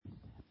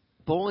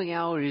Bowling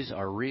alleys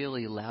are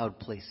really loud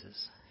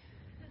places.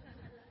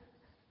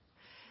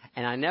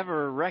 And I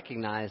never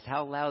recognized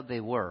how loud they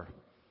were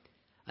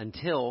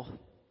until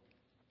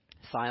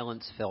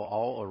silence fell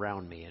all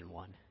around me in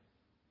one.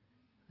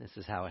 This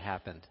is how it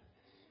happened.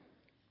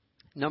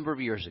 A number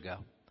of years ago,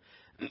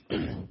 at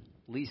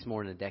least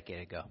more than a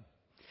decade ago,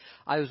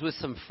 I was with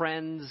some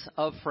friends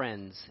of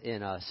friends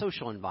in a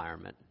social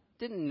environment.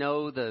 Didn't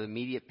know the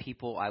immediate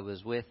people I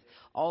was with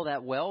all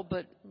that well,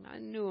 but I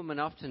knew them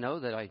enough to know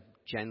that I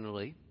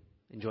generally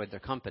enjoyed their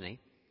company.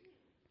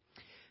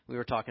 We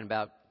were talking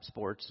about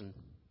sports and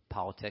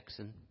politics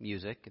and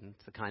music, and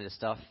it's the kind of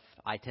stuff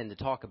I tend to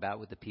talk about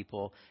with the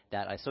people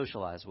that I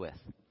socialize with.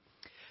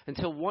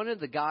 Until one of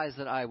the guys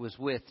that I was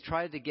with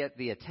tried to get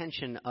the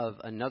attention of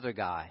another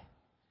guy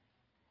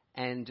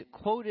and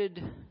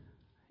quoted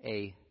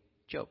a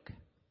joke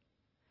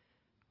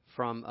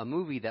from a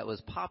movie that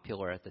was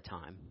popular at the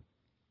time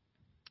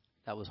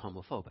that was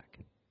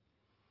homophobic.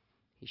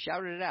 He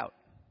shouted it out,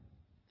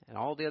 and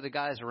all the other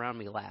guys around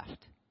me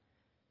laughed.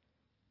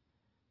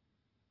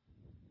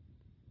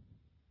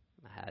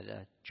 I had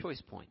a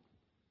choice point,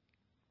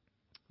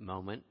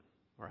 moment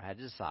where I had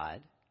to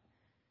decide,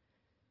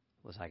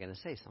 was I going to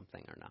say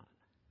something or not?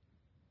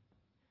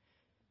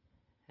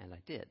 And I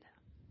did.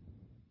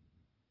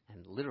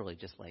 And literally,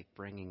 just like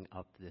bringing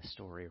up this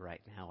story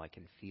right now, I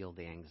can feel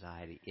the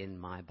anxiety in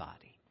my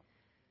body.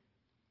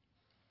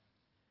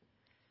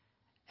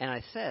 And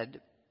I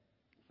said,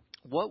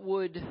 what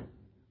would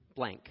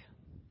blank,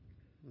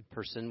 a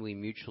person we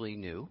mutually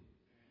knew,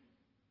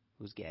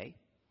 who's gay,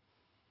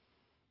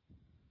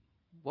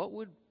 what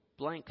would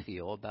blank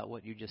feel about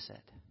what you just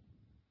said?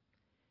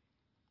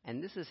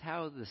 And this is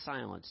how the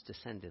silence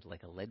descended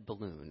like a lead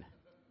balloon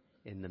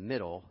in the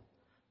middle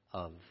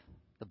of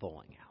the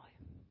bowling alley.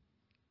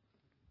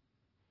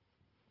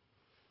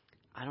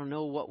 I don't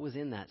know what was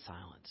in that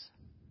silence.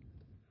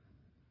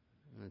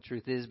 And the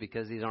truth is,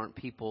 because these aren't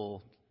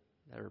people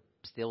that are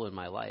still in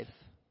my life,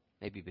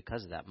 maybe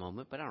because of that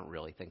moment, but I don't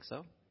really think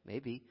so.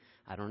 Maybe.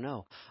 I don't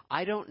know.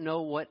 I don't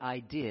know what I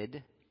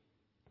did.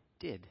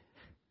 I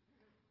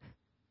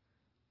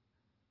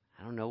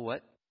don't know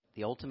what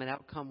the ultimate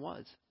outcome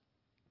was.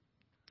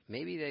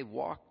 Maybe they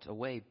walked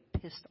away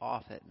pissed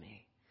off at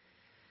me.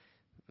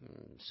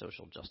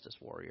 Social justice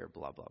warrior,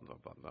 blah, blah, blah,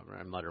 blah,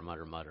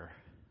 blah, mutter.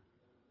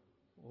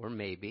 Or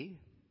maybe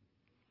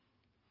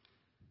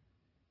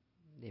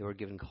they were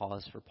given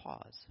cause for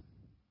pause.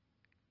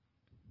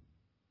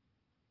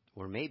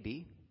 Or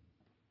maybe,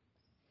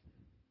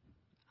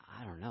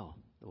 I don't know,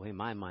 the way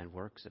my mind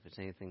works, if it's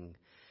anything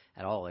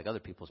at all like other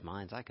people's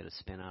minds, I could have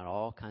spun out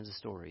all kinds of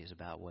stories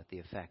about what the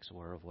effects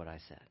were of what I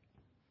said.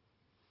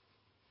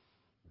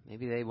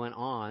 Maybe they went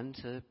on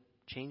to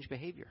change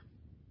behavior.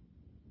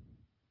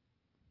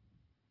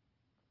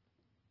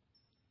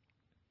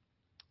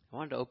 I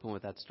wanted to open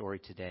with that story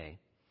today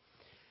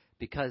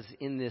because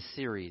in this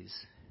series,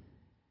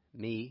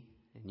 me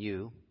and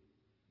you,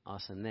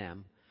 us and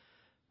them,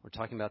 we're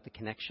talking about the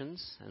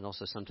connections and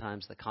also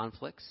sometimes the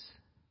conflicts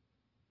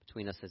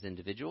between us as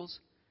individuals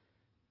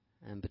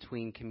and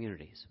between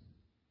communities.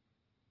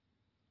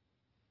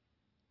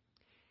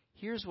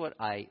 Here's what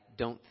I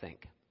don't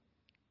think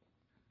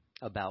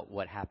about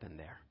what happened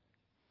there.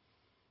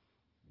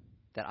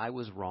 That I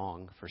was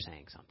wrong for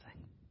saying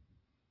something.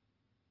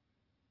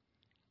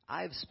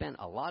 I've spent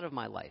a lot of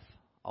my life,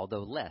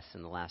 although less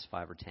in the last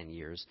 5 or 10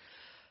 years,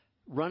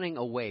 running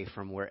away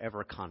from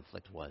wherever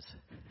conflict was.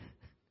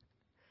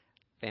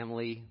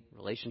 Family,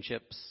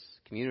 relationships,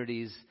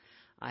 communities.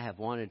 I have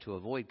wanted to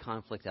avoid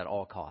conflict at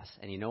all costs.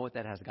 And you know what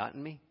that has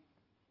gotten me?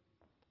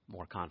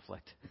 More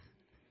conflict.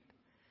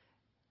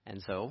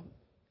 And so,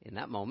 in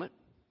that moment,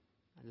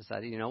 I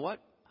decided, you know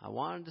what? I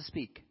wanted to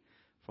speak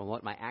from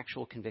what my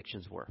actual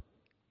convictions were.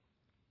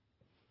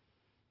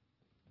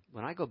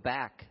 When I go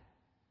back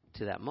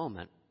to that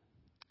moment,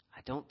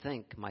 I don't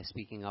think my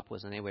speaking up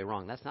was in any way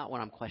wrong. That's not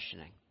what I'm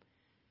questioning.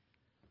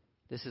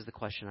 This is the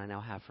question I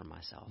now have for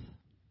myself.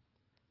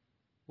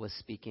 Was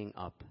speaking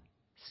up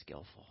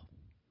skillful?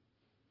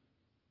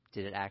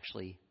 Did it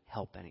actually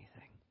help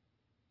anything?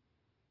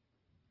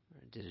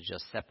 Or did it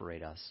just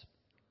separate us?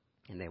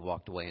 And they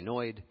walked away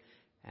annoyed,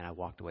 and I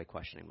walked away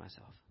questioning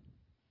myself.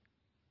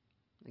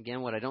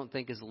 Again, what I don't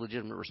think is a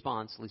legitimate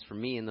response, at least for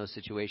me in those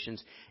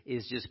situations,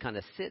 is just kind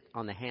of sit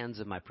on the hands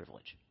of my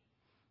privilege.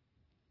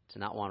 To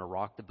not want to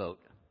rock the boat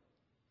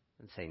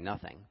and say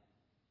nothing.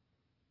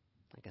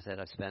 Like I said,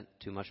 I've spent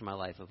too much of my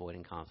life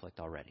avoiding conflict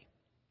already.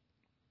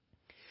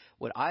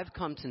 What I've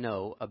come to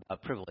know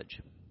about privilege,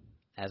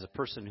 as a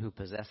person who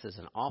possesses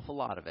an awful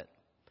lot of it,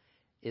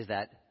 is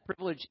that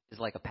privilege is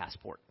like a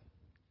passport.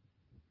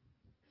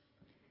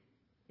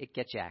 It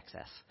gets you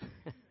access.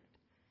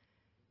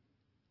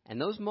 And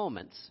those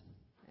moments,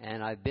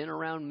 and I've been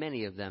around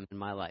many of them in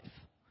my life,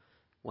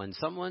 when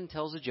someone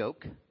tells a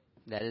joke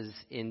that is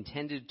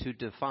intended to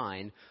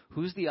define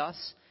who's the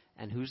us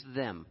and who's the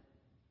them,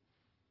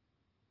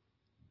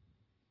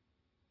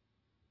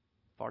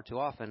 far too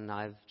often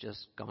I've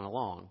just gone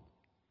along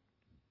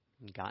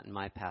and gotten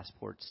my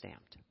passport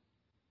stamped.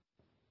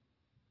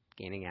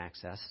 gaining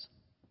access.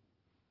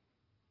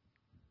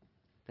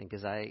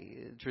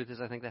 Truth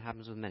is, I think that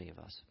happens with many of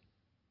us.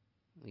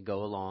 We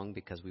go along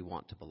because we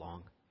want to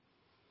belong.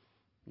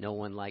 No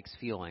one likes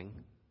feeling,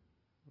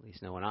 at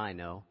least no one I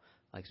know,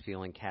 likes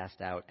feeling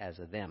cast out as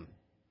a them.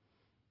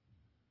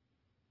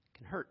 It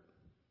can hurt.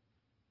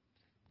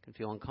 It can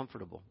feel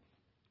uncomfortable.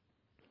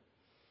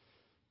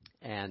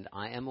 And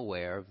I am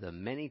aware of the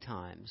many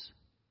times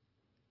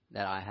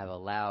that I have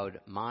allowed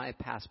my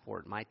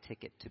passport, my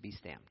ticket to be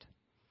stamped,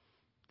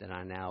 that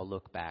I now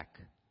look back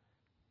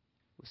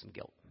with some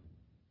guilt.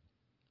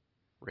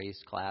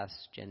 Race, class,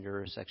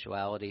 gender,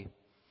 sexuality,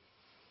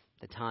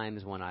 the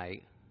times when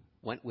I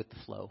went with the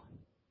flow,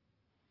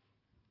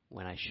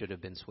 when I should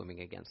have been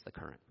swimming against the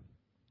current.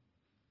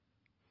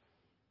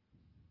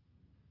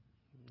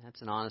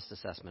 That's an honest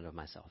assessment of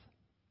myself.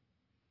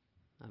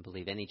 I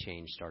believe any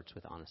change starts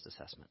with honest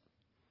assessment.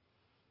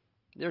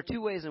 There are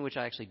two ways in which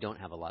I actually don't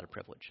have a lot of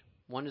privilege.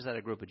 One is that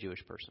I grew up a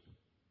Jewish person.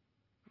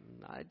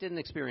 I didn't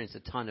experience a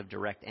ton of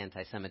direct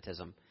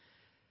anti-Semitism,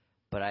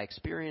 but I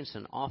experienced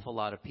an awful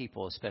lot of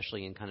people,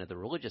 especially in kind of the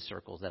religious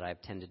circles that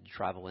I've tended to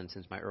travel in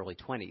since my early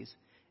 20s,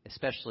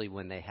 especially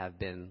when they have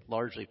been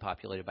largely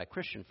populated by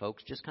Christian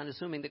folks, just kind of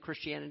assuming that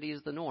Christianity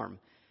is the norm.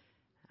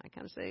 I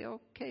kind of say,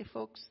 okay,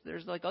 folks,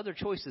 there's like other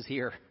choices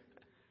here.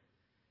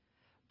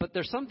 But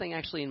there's something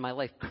actually in my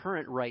life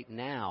current right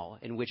now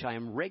in which I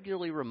am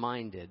regularly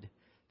reminded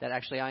that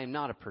actually I am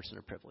not a person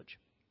of privilege.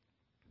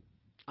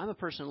 I'm a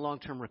person in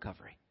long-term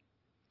recovery.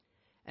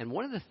 And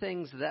one of the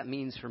things that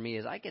means for me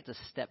is I get to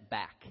step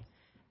back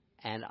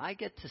and I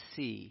get to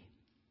see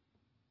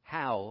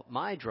how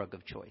my drug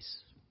of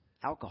choice,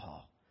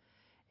 alcohol,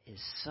 is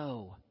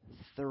so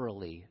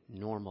thoroughly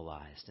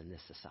normalized in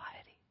this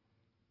society.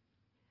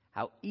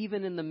 How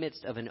even in the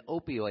midst of an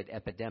opioid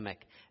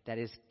epidemic that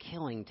is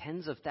killing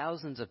tens of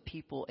thousands of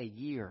people a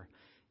year,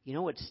 you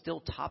know what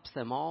still tops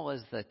them all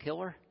as the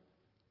killer?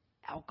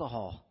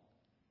 Alcohol.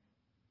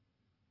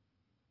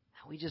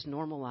 How we just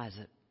normalize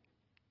it.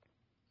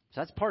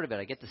 So that's part of it.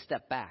 I get to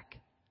step back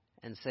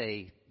and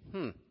say,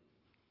 I'm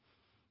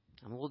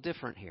a little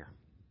different here.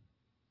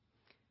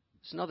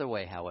 There's another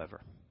way,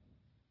 however.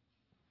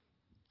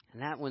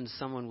 And that when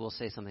someone will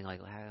say something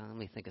like, let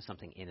me think of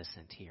something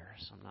innocent here.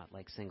 So I'm not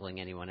like singling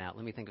anyone out.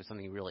 Let me think of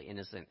something really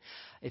innocent.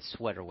 It's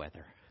sweater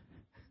weather.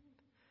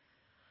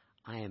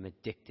 I am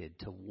addicted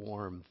to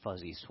warm,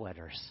 fuzzy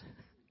sweaters.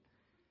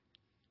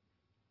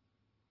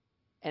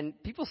 And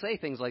people say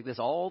things like this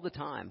all the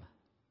time.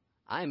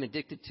 I am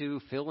addicted to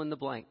fill in the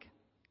blank.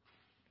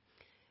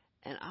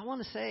 And I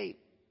want to say,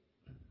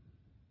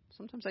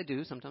 sometimes I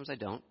do, sometimes I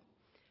don't.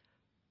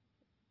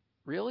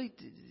 Really?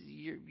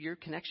 Your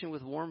connection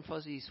with warm,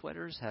 fuzzy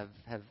sweaters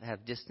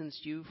have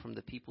distanced you from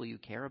the people you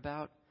care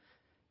about?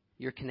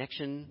 Your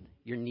connection,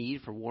 your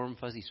need for warm,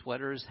 fuzzy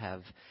sweaters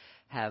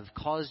have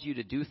caused you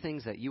to do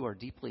things that you are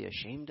deeply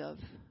ashamed of?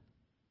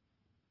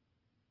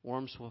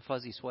 Warm,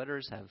 fuzzy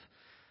sweaters have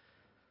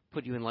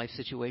put you in life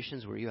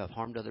situations where you have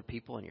harmed other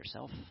people and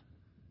yourself?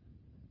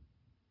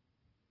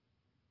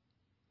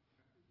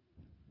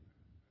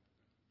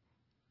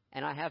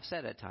 And I have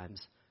said at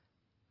times,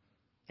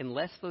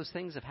 unless those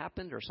things have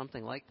happened or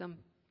something like them,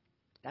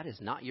 that is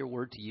not your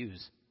word to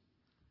use.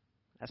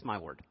 That's my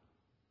word.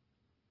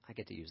 I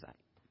get to use that.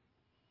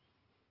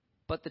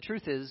 But the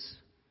truth is,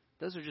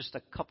 those are just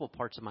a couple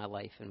parts of my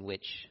life in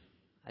which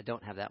I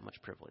don't have that much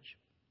privilege.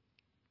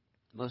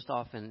 Most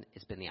often,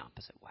 it's been the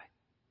opposite way.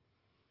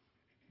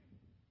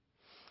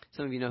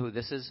 Some of you know who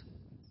this is.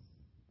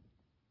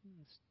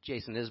 It's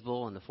Jason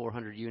Isbell and the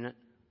 400 Unit,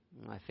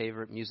 one of my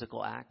favorite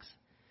musical acts.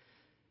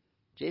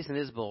 Jason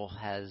Isbell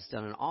has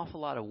done an awful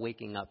lot of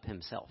waking up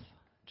himself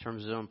in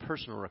terms of his own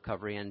personal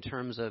recovery and in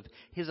terms of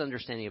his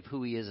understanding of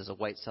who he is as a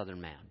white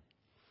Southern man.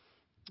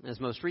 In his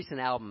most recent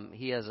album,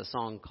 he has a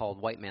song called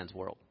White Man's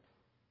World.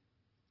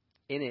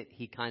 In it,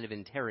 he kind of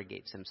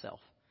interrogates himself.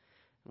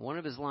 And one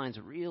of his lines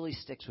really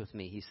sticks with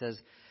me. He says,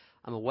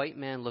 I'm a white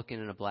man looking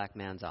in a black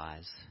man's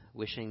eyes,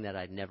 wishing that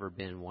I'd never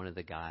been one of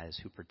the guys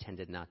who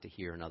pretended not to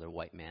hear another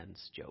white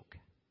man's joke.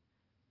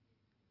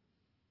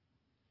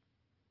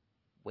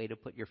 Way to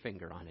put your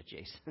finger on it,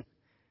 Jason,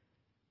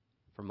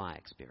 from my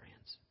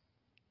experience.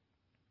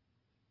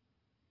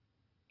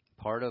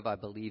 Part of, I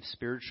believe,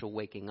 spiritual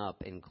waking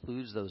up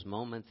includes those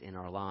moments in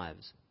our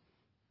lives,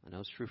 I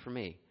know it's true for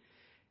me,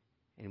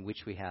 in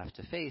which we have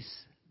to face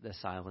the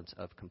silence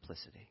of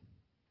complicity.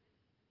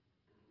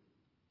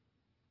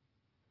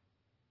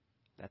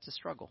 That's a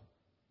struggle,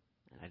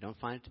 and I don't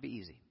find it to be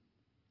easy,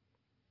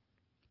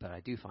 but I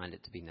do find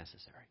it to be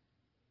necessary.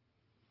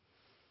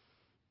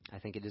 I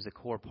think it is a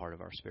core part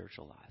of our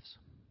spiritual lives,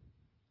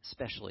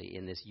 especially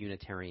in this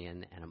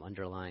Unitarian, and I'm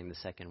underlying the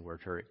second word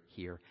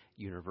here,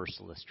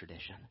 Universalist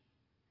tradition,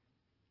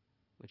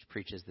 which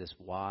preaches this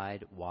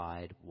wide,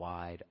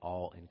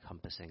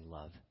 all-encompassing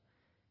love.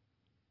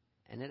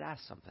 And it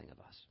asks something of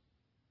us.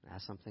 It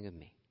asks something of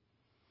me.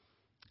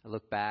 I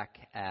look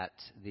back at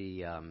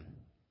the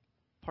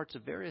parts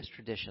of various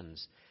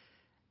traditions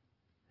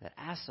that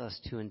ask us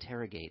to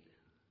interrogate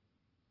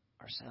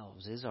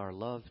ourselves. Is our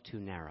love too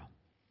narrow?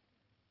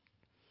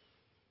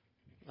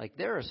 Like,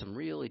 there are some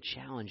really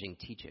challenging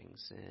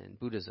teachings in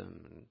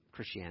Buddhism and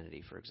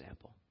Christianity, for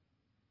example.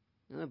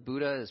 You know,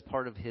 Buddha, as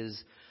part of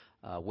his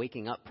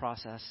waking up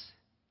process,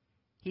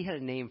 he had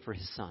a name for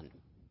his son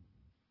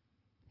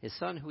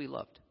who he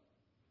loved.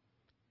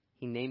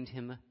 He named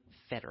him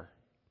fetter,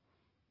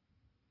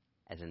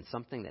 as in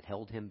something that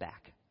held him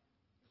back.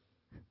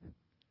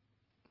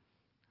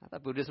 I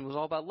thought Buddhism was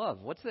all about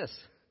love. What's this?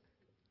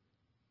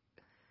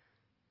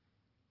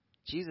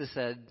 Jesus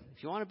said,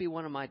 if you want to be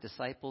one of my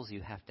disciples,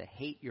 you have to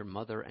hate your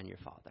mother and your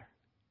father.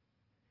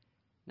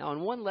 Now,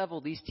 on one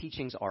level, these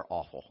teachings are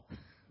awful.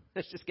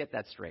 Let's just get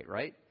that straight,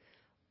 right?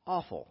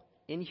 Awful,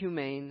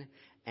 inhumane,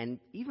 and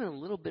even a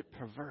little bit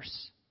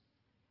perverse.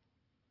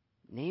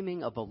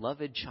 Naming a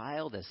beloved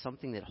child as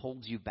something that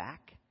holds you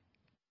back.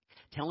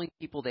 Telling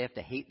people they have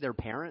to hate their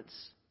parents.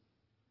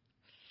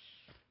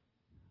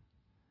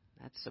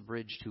 That's a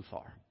bridge too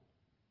far.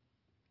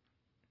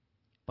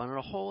 But on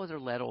a whole other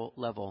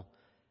level,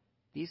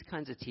 these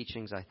kinds of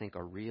teachings, I think,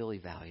 are really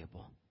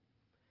valuable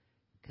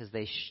because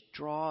they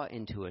draw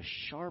into a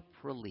sharp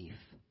relief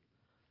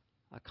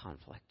a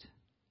conflict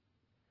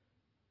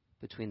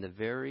between the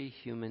very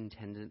human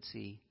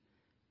tendency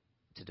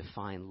to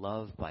define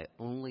love by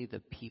only the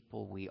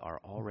people we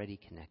are already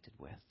connected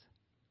with,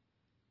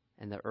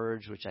 and the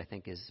urge, which I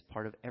think is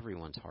part of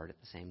everyone's heart at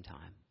the same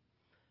time,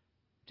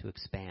 to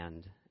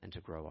expand and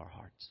to grow our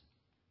hearts.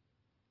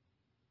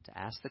 To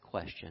ask the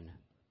question,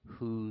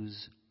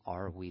 whose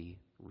are we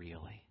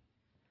really?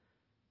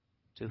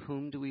 To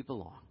whom do we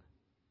belong?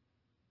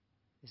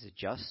 Is it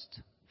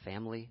just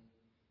family,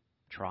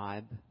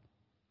 tribe,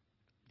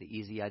 the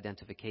easy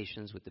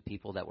identifications with the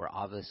people that we're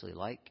obviously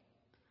like?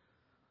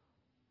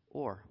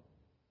 Or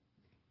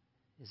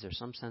is there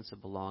some sense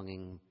of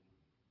belonging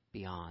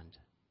beyond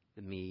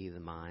the me, the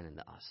mine, and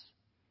the us?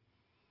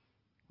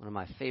 One of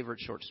my favorite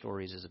short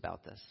stories is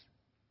about this.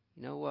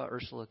 You know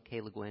Ursula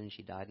K. Le Guin?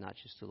 She died not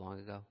just too long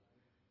ago.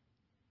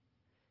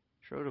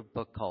 She wrote a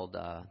book called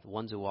The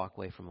Ones Who Walk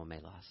Away from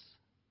Omelas.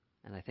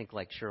 And I think,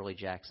 like Shirley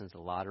Jackson's The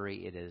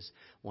Lottery, it is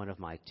one of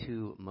my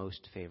two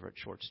most favorite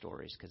short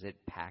stories because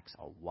it packs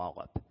a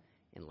wallop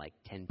in like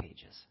 10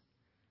 pages.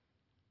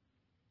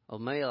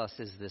 Omelas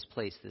is this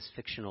place, this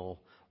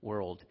fictional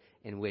world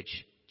in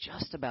which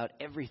just about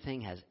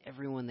everything has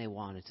everyone they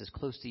want. It's as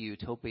close to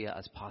utopia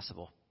as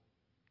possible.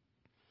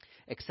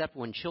 Except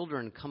when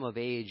children come of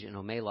age in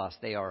Omelas,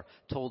 they are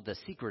told the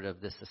secret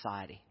of this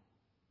society.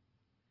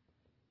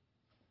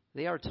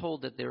 They are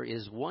told that there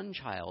is one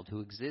child who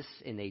exists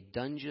in a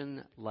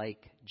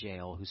dungeon-like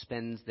jail who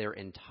spends their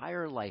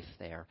entire life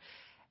there,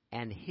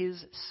 and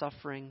his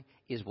suffering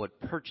is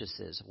what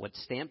purchases, what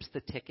stamps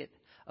the ticket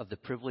of the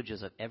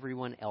privileges of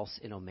everyone else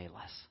in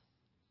Omelas.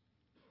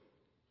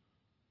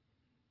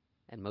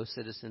 And most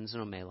citizens in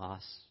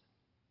Omelas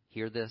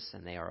hear this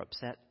and they are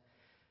upset,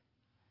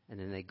 and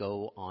then they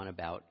go on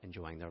about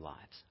enjoying their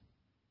lives.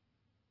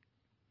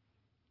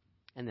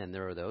 And then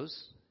there are those,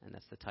 and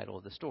that's the title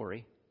of the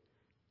story,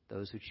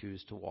 those who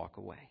choose to walk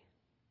away.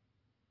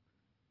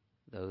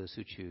 Those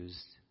who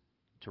choose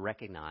to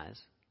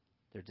recognize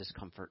their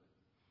discomfort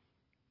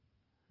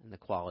and the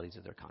qualities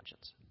of their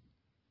conscience.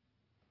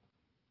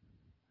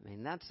 I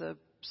mean, that's a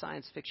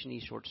science fiction-y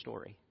short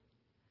story.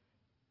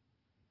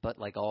 But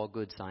like all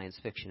good science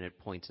fiction, it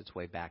points its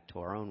way back to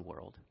our own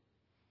world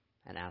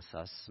and asks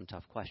us some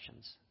tough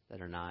questions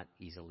that are not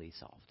easily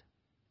solved.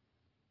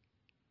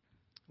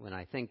 When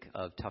I think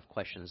of tough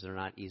questions that are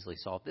not easily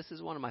solved, this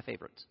is one of my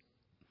favorites.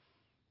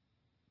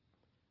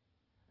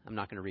 I'm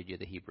not going to read you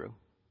the Hebrew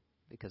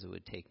because it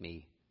would take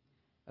me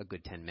a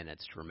good 10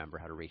 minutes to remember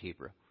how to read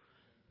Hebrew.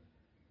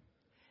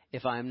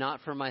 If I am not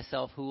for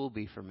myself, who will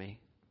be for me?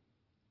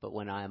 But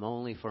when I am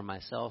only for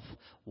myself,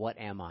 what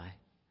am I?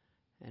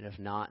 And if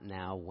not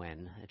now,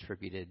 when?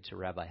 Attributed to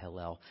Rabbi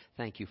Hillel.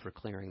 Thank you for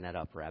clearing that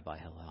up, Rabbi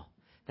Hillel.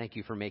 Thank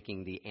you for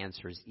making the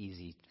answers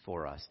easy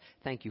for us.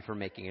 Thank you for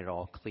making it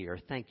all clear.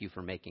 Thank you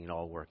for making it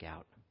all work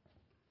out.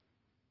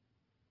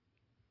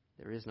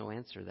 There is no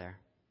answer there.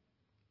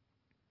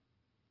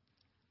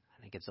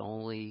 I think it's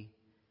only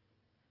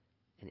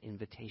an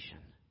invitation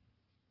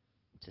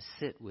to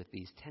sit with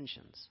these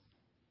tensions.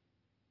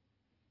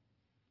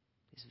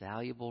 This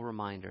valuable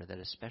reminder that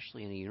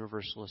especially in a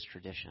universalist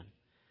tradition,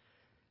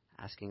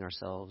 asking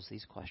ourselves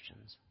these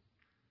questions,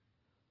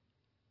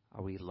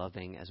 are we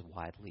loving as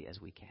widely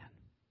as we can?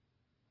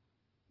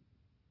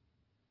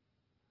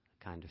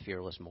 A kind of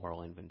fearless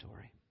moral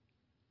inventory.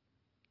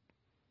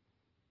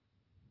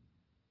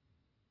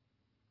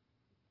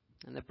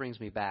 And that brings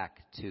me back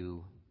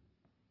to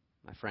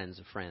my friends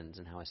of friends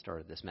and how I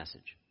started this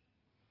message.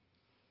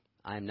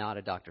 I am not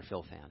a Dr.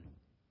 Phil fan.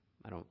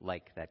 I don't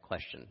like that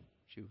question.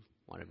 Do you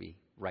want to be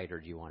right or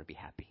do you want to be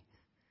happy?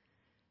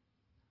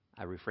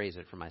 I rephrase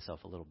it for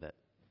myself a little bit.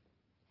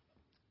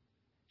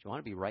 Do you want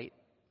to be right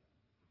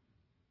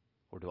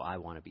or do I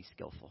want to be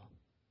skillful?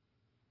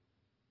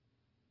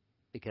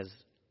 Because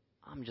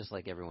I'm just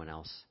like everyone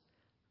else.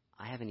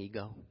 I have an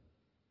ego.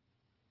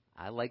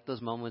 I like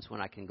those moments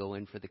when I can go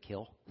in for the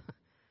kill.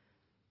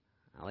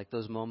 I like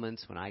those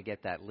moments when I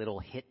get that little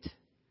hit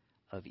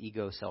of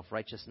ego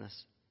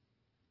self-righteousness.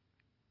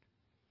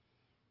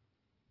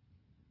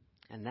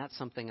 And that's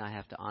something I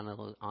have to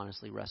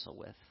honestly wrestle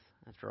with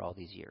after all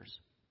these years.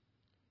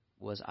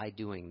 Was I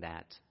doing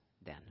that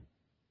then?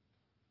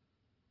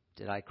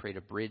 Did I create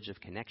a bridge of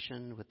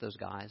connection with those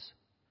guys?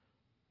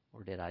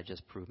 Or did I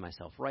just prove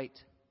myself right,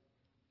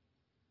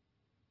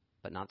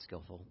 but not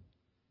skillful,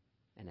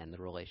 and end the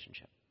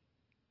relationship?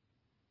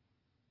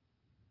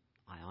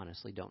 I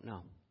honestly don't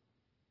know.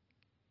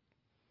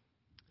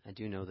 I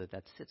do know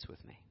that sits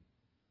with me.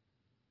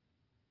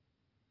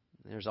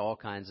 There's all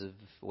kinds of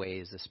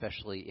ways,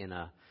 especially in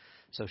a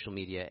social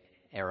media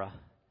era,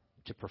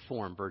 to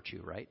perform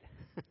virtue, right?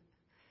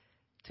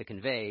 To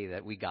convey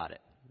that we got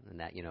it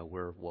and that,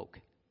 we're woke,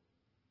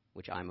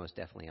 which I most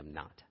definitely am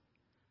not.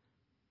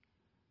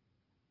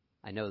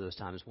 I know those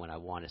times when I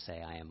want to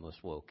say I am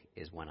most woke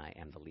is when I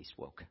am the least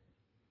woke.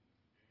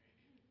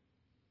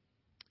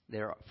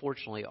 There,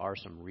 fortunately, are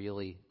some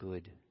really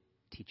good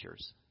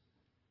teachers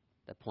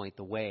that point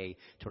the way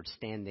towards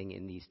standing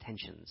in these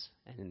tensions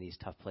and in these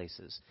tough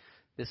places.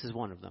 This is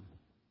one of them.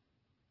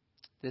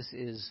 This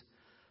is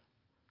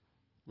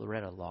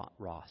Loretta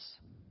Ross.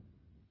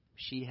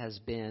 She has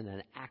been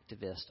an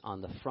activist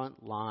on the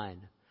front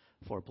line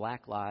for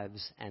black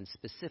lives and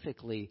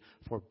specifically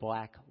for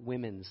black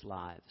women's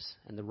lives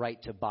and the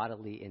right to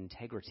bodily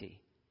integrity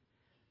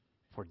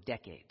for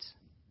decades.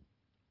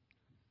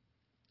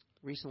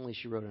 Recently,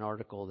 she wrote an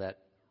article that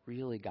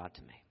really got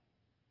to me.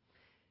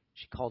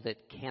 She called it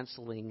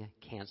Canceling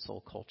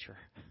Cancel Culture.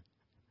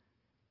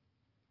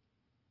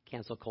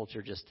 Cancel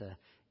culture, just to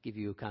give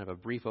you kind of a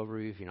brief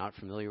overview if you're not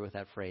familiar with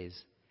that phrase,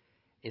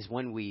 is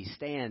when we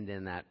stand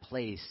in that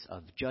place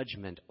of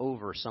judgment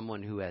over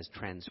someone who has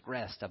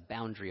transgressed a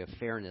boundary of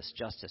fairness,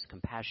 justice,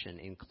 compassion,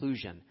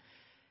 inclusion.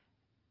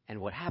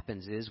 And what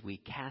happens is we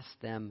cast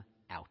them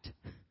out.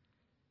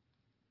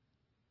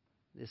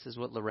 This is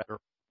what Loretta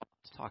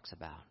talks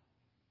about.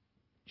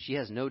 She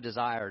has no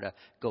desire to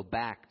go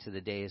back to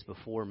the days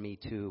before Me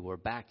Too or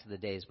back to the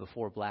days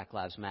before Black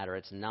Lives Matter.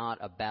 It's not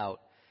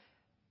about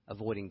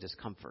avoiding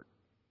discomfort.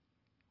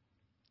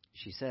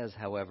 She says,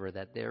 however,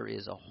 that there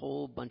is a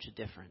whole bunch of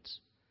difference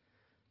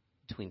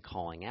between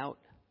calling out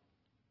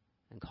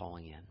and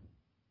calling in.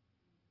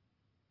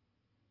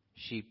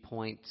 She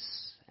points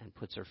and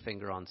puts her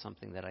finger on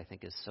something that I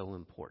think is so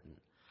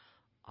important.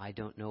 I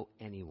don't know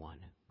anyone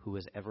who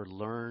has ever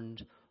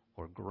learned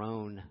or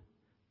grown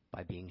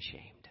by being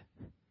shamed.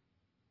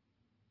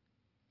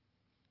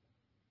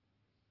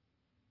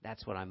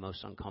 That's what I'm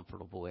most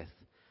uncomfortable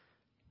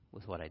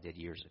with what I did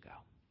years ago.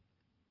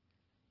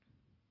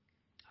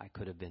 I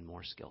could have been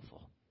more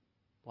skillful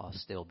while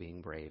still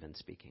being brave and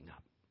speaking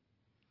up.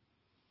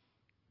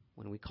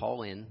 When we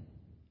call in,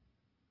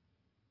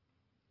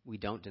 we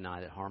don't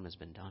deny that harm has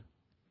been done.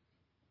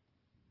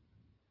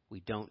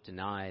 We don't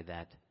deny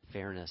that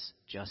fairness,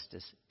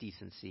 justice,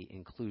 decency,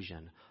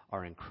 inclusion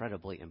are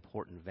incredibly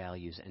important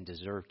values and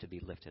deserve to be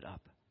lifted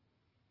up.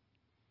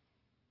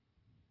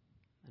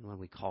 And when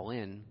we call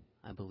in,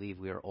 I believe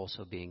we are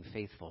also being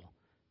faithful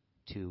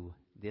to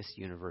this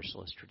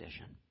universalist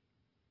tradition,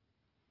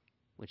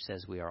 which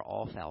says we are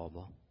all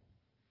fallible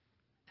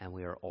and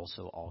we are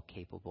also all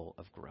capable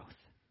of growth.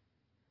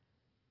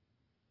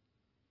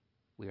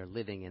 We are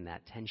living in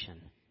that tension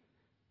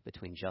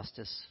between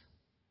justice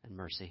and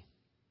mercy,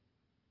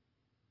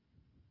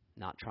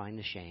 not trying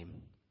to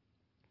shame,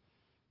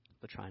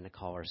 but trying to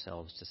call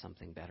ourselves to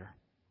something better.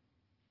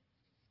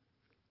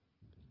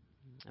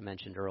 I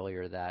mentioned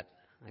earlier that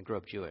I grew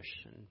up Jewish,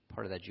 and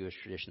part of that Jewish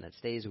tradition that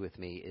stays with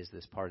me is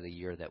this part of the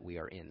year that we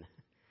are in.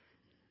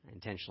 I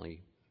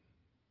intentionally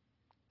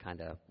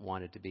kind of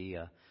wanted to be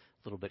a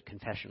little bit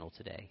confessional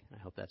today. I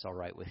hope that's all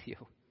right with you,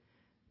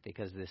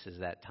 because this is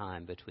that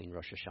time between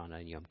Rosh Hashanah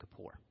and Yom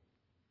Kippur,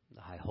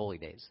 the High Holy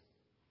Days,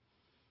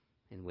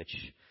 in which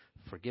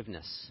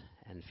forgiveness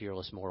and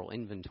fearless moral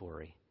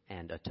inventory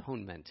and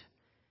atonement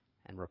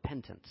and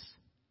repentance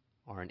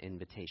are an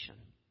invitation.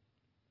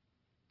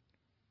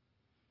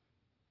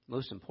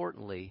 Most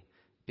importantly,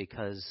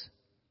 because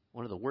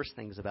one of the worst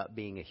things about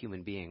being a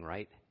human being,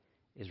 right,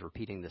 is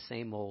repeating the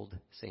same old,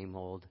 same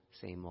old,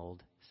 same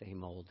old,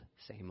 same old,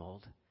 same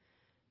old,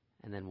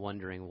 and then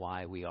wondering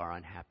why we are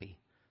unhappy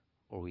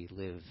or we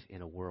live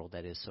in a world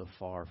that is so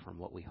far from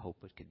what we hope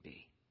it could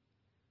be.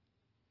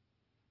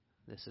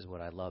 This is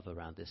what I love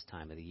around this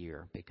time of the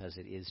year, because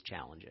it is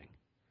challenging.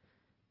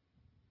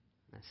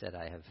 I said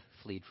I have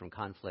fled from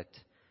conflict.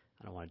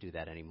 I don't want to do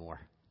that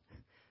anymore.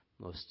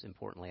 Most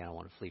importantly, I don't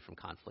want to flee from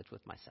conflict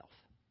with myself.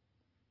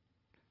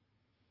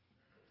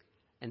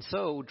 And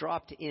so,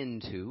 dropped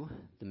into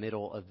the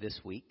middle of this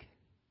week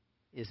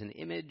is an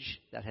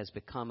image that has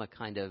become a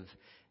kind of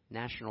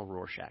national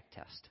Rorschach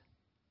test.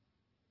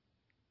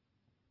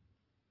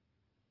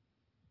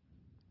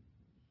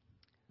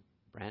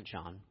 Brant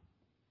John,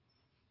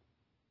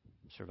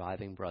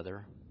 surviving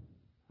brother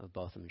of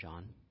Botham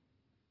John,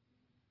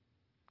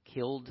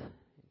 killed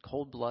in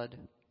cold blood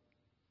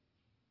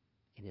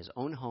in his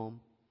own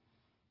home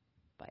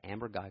by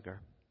Amber Geiger,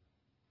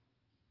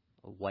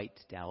 a white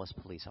Dallas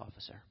police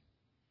officer.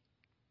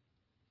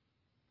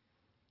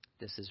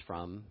 This is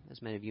from,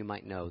 as many of you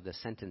might know, the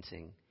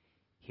sentencing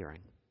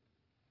hearing.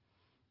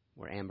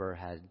 where Amber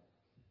had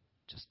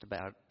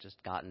just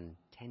gotten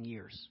 10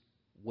 years,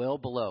 well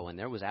below, and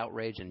there was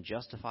outrage and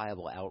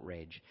justifiable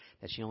outrage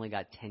that she only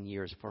got 10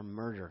 years for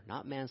murder,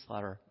 not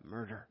manslaughter,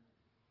 murder.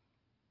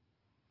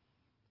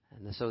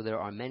 And so there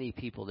are many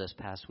people this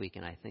past week,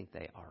 and I think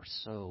they are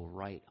so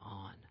right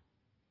on,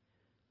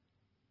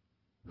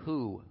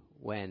 who,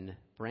 when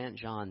Brant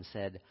John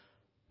said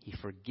he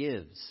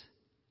forgives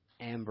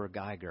Amber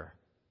Geiger,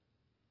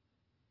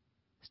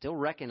 still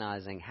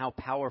recognizing how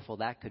powerful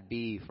that could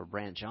be for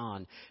Brant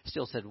John,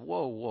 still said,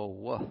 whoa, whoa,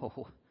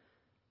 whoa,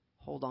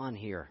 hold on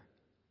here.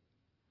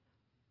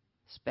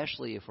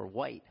 Especially if we're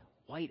white.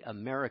 White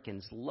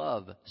Americans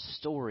love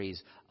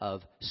stories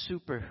of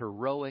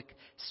superheroic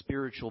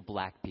spiritual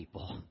black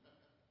people.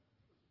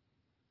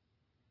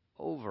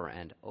 Over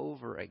and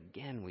over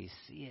again we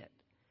see it.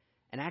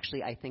 And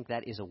actually I think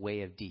that is a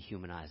way of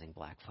dehumanizing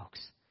black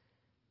folks.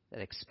 That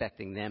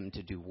expecting them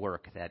to do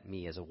work that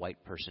me as a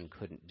white person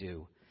couldn't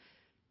do.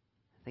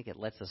 I think it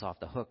lets us off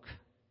the hook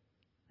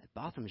that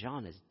Botham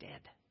Jean is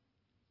dead.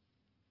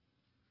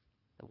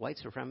 The white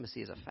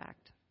supremacy is a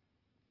fact.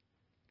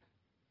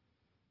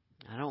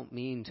 I don't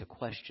mean to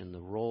question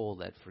the role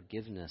that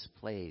forgiveness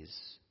plays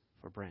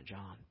for Brant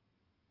John.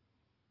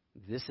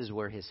 If this is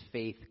where his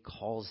faith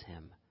calls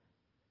him,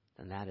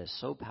 then that is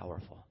so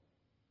powerful.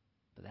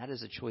 But that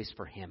is a choice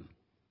for him.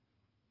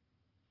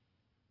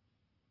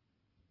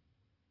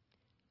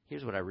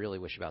 Here's what I really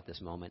wish about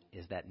this moment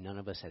is that none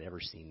of us had ever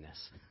seen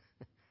this.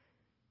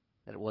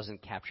 That it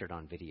wasn't captured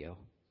on video.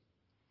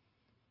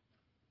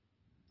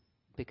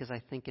 Because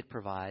I think it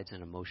provides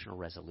an emotional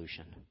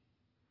resolution,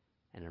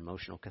 an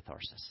emotional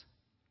catharsis.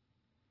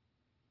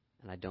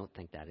 And I don't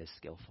think that is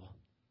skillful.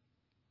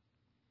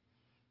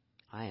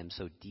 I am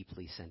so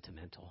deeply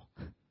sentimental.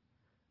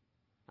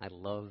 I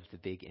love the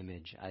big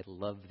image. I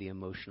love the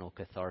emotional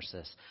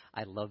catharsis.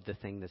 I love the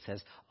thing that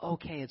says,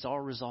 okay, it's all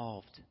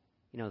resolved.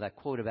 You know, that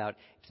quote about,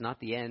 it's not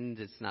the end,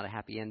 it's not a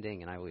happy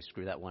ending, and I always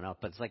screw that one up,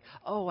 but it's like,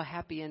 oh, a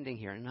happy ending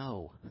here.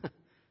 No.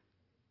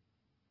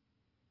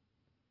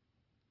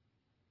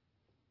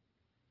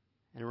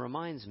 And it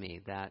reminds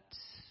me that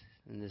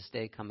in this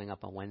day coming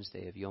up on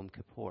Wednesday of Yom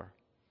Kippur,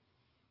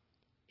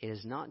 it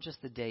is not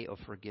just the day of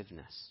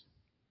forgiveness.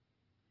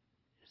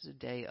 It is a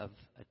day of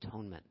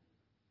atonement,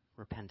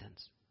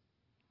 repentance.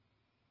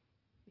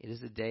 It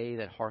is a day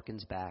that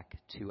harkens back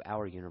to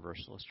our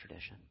Universalist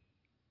tradition.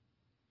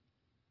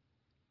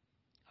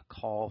 A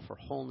call for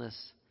wholeness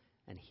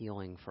and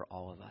healing for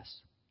all of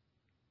us.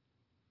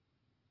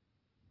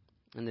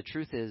 And the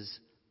truth is,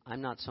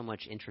 I'm not so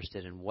much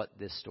interested in what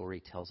this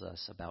story tells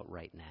us about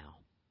right now.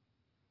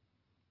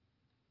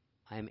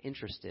 I am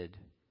interested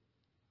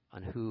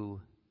on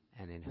who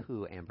and in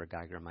who Amber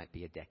Geiger might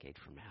be a decade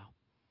from now,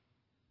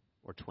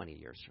 or 20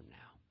 years from now.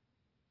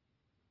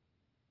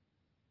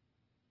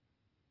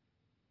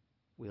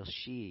 Will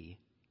she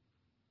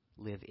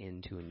live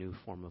into a new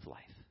form of life?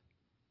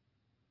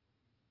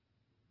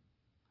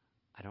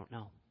 I don't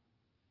know.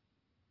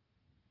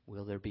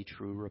 Will there be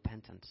true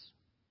repentance?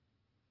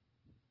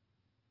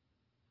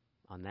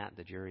 On that,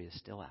 the jury is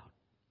still out.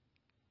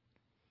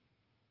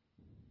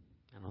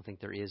 I don't think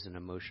there is an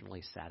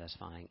emotionally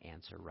satisfying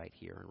answer right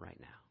here and right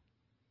now.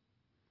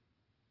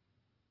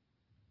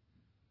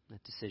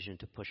 That decision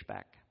to push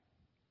back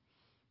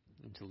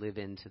and to live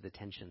into the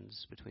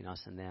tensions between us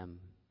and them,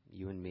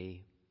 you and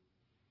me,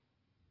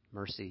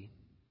 mercy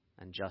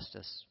and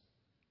justice.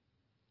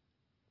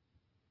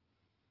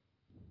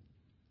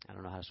 I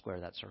don't know how to square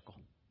that circle.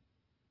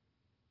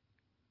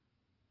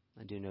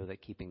 I do know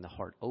that keeping the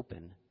heart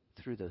open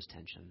through those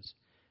tensions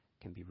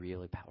can be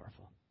really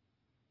powerful,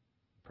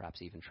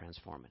 perhaps even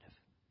transformative,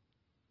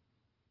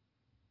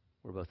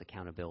 where both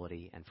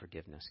accountability and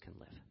forgiveness can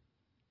live.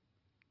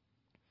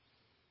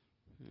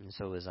 And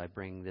so as I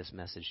bring this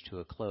message to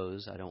a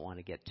close, I don't want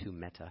to get too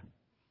meta,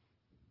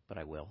 but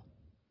I will.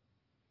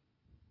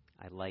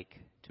 I like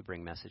to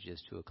bring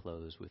messages to a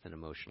close with an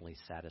emotionally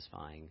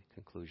satisfying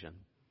conclusion.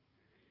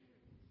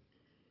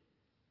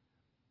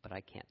 But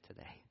I can't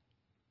today.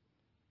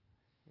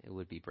 It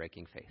would be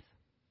breaking faith.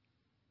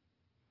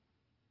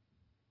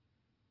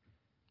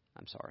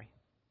 I'm sorry.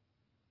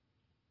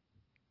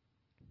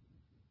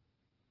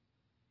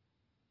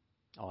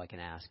 All I can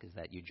ask is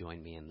that you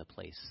join me in the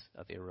place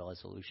of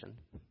irresolution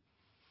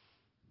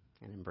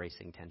and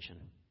embracing tension.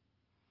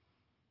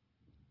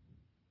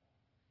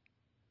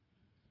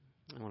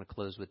 I want to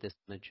close with this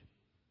image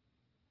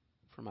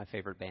from my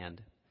favorite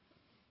band.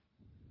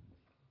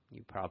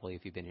 You probably,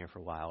 if you've been here for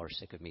a while, are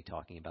sick of me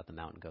talking about the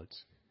Mountain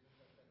Goats,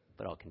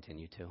 but I'll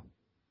continue to.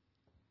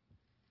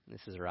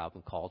 This is our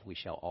album called We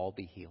Shall All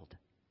Be Healed.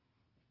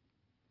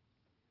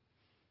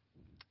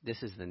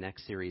 This is the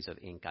next series of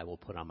ink I will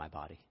put on my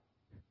body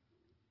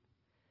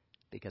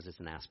because it's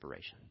an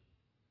aspiration.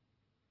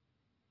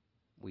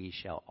 We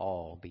shall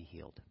all be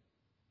healed.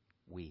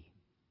 We,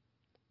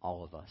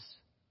 all of us,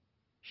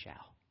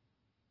 shall.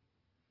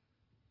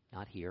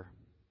 Not here,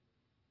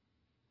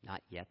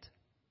 not yet.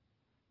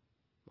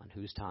 On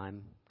whose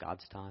time?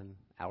 God's time,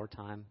 our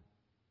time.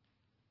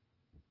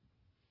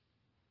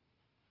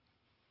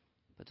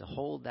 but to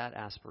hold that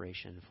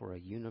aspiration for a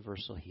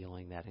universal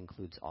healing that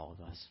includes all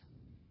of us.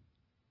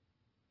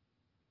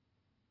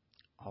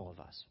 All of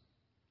us.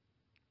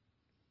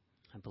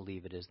 I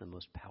believe it is the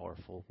most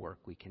powerful work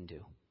we can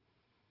do,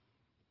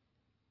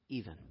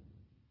 even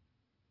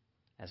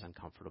as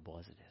uncomfortable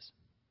as it is.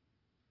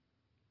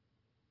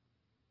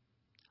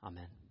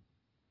 Amen.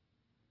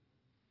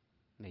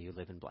 May you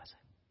live in blessing.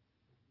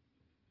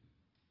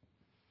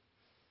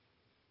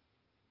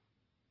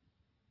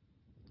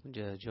 Would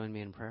you join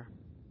me in prayer?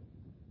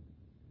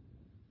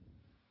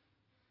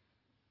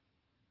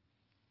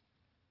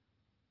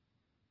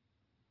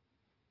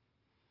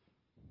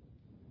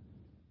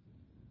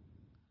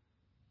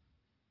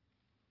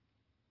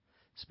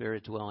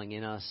 Spirit dwelling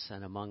in us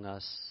and among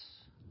us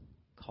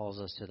calls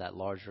us to that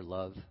larger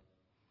love.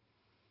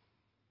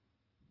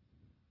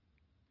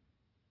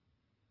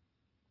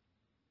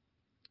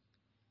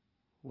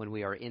 When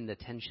we are in the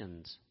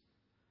tensions,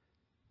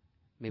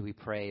 may we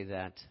pray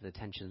that the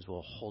tensions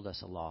will hold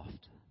us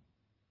aloft.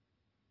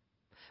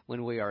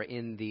 When we are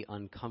in the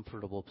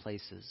uncomfortable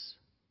places,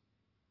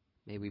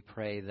 may we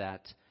pray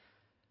that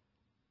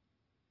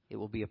it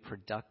will be a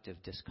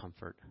productive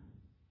discomfort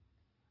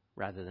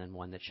rather than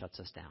one that shuts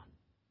us down.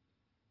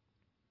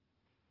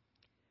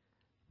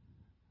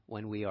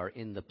 When we are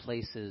in the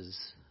places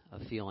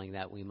of feeling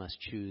that we must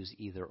choose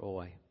either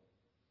or,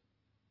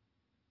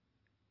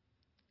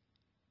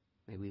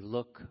 may we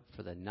look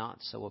for the not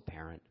so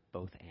apparent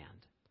both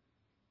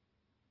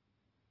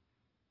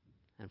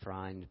and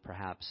find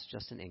perhaps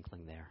just an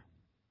inkling there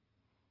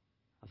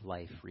of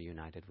life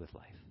reunited with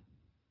life.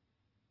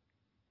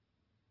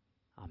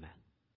 Amen.